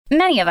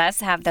Many of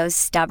us have those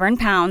stubborn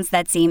pounds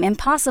that seem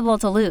impossible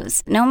to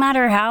lose, no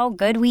matter how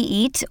good we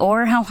eat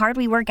or how hard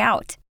we work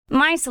out.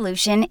 My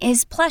solution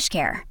is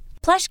PlushCare.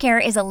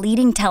 PlushCare is a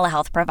leading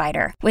telehealth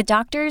provider with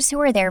doctors who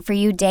are there for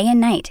you day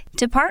and night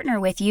to partner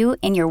with you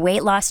in your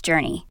weight loss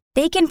journey.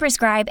 They can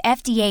prescribe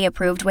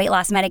FDA-approved weight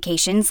loss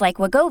medications like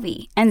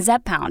Wegovy and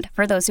Zepbound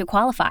for those who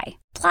qualify.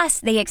 Plus,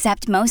 they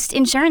accept most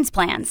insurance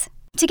plans.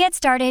 To get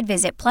started,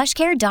 visit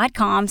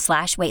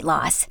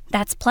plushcare.com/weightloss.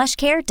 That's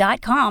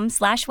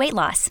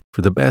plushcare.com/weightloss.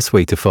 For the best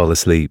way to fall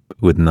asleep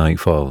with Night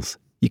Falls,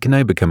 you can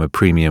now become a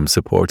premium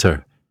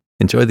supporter.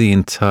 Enjoy the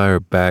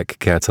entire back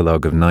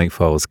catalogue of Night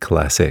Falls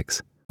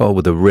classics, all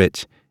with a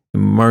rich,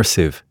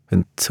 immersive,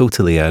 and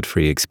totally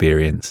ad-free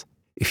experience.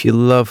 If you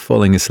love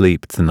falling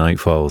asleep to Night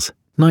Falls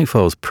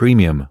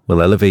Premium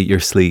will elevate your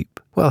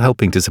sleep while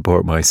helping to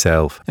support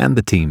myself and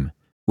the team.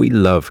 We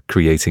love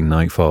creating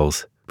Night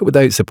Falls, but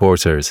without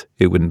supporters,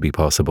 it wouldn't be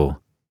possible.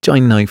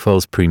 Join Night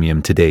Falls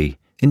Premium today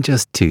in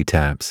just 2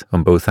 taps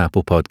on both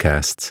Apple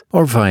Podcasts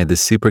or via the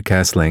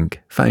Supercast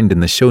link found in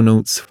the show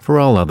notes for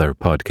all other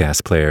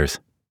podcast players.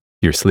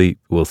 Your sleep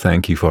will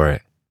thank you for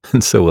it,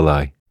 and so will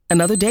I.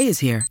 Another day is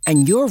here,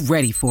 and you're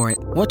ready for it.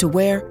 What to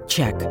wear?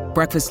 Check.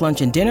 Breakfast,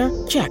 lunch, and dinner?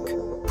 Check.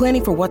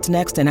 Planning for what's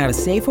next and how to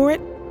save for it?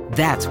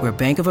 That's where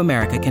Bank of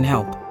America can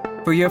help.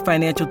 For your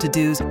financial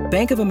to-dos,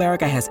 Bank of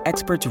America has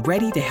experts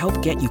ready to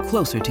help get you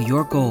closer to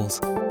your goals.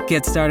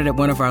 Get started at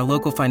one of our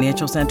local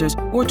financial centers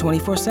or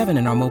 24/7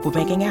 in our mobile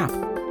banking app.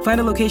 Find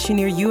a location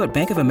near you at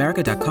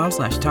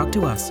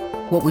bankofamerica.com/talktous.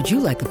 What would you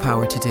like the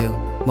power to do?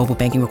 Mobile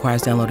banking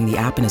requires downloading the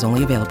app and is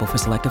only available for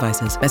select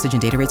devices. Message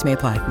and data rates may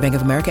apply. Bank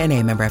of America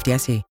N.A., member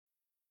FDIC.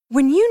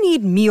 When you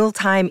need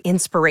mealtime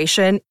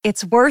inspiration,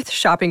 it's worth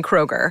shopping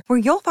Kroger, where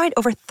you'll find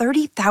over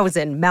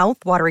 30,000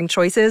 mouth-watering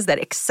choices that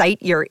excite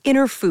your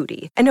inner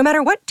foodie. And no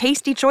matter what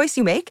tasty choice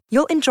you make,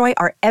 you'll enjoy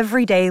our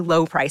everyday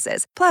low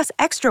prices, plus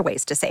extra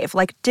ways to save,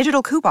 like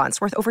digital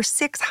coupons worth over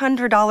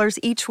 $600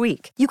 each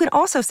week. You can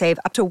also save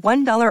up to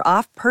 $1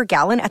 off per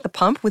gallon at the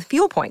pump with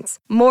fuel points.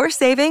 More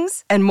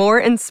savings and more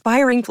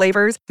inspiring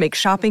flavors make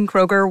shopping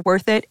Kroger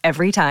worth it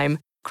every time.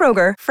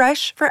 Kroger,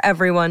 fresh for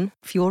everyone.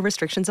 Fuel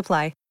restrictions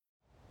apply.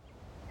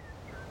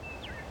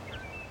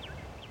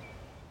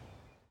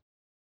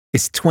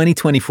 Is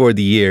 2024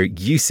 the year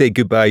you say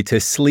goodbye to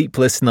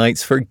sleepless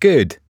nights for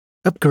good?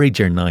 Upgrade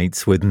your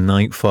nights with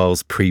Night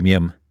Falls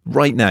Premium.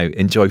 Right now,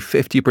 enjoy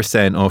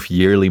 50% off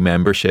yearly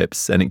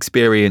memberships and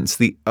experience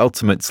the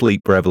ultimate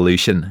sleep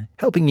revolution,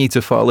 helping you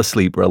to fall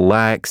asleep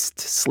relaxed,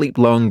 sleep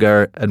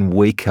longer, and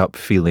wake up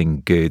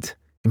feeling good.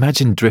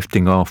 Imagine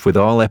drifting off with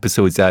all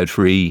episodes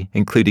ad-free,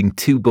 including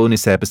 2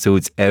 bonus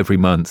episodes every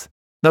month.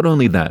 Not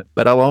only that,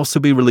 but I'll also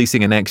be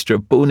releasing an extra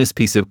bonus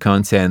piece of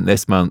content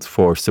this month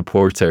for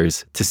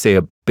supporters to say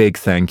a big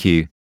thank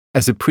you.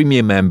 As a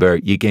premium member,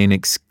 you gain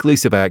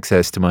exclusive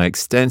access to my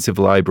extensive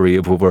library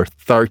of over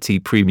 30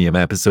 premium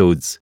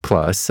episodes.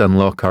 Plus,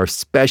 unlock our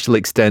special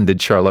extended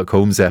Sherlock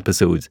Holmes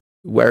episode,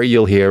 where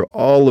you'll hear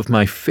all of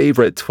my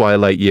favourite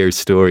Twilight Years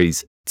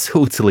stories,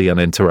 totally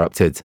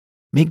uninterrupted.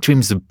 Make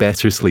dreams of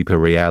better sleep a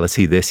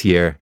reality this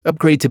year.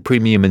 Upgrade to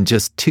premium in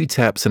just 2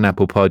 taps on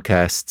Apple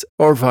Podcasts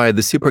or via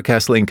the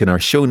Supercast link in our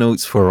show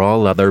notes for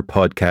all other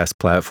podcast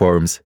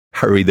platforms.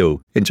 Hurry though,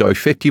 enjoy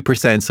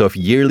 50% off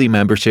yearly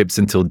memberships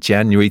until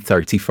January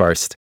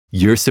 31st.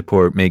 Your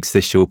support makes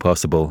this show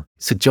possible.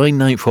 So join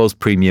Night Falls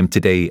Premium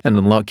today and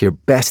unlock your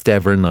best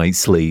ever night's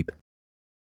sleep.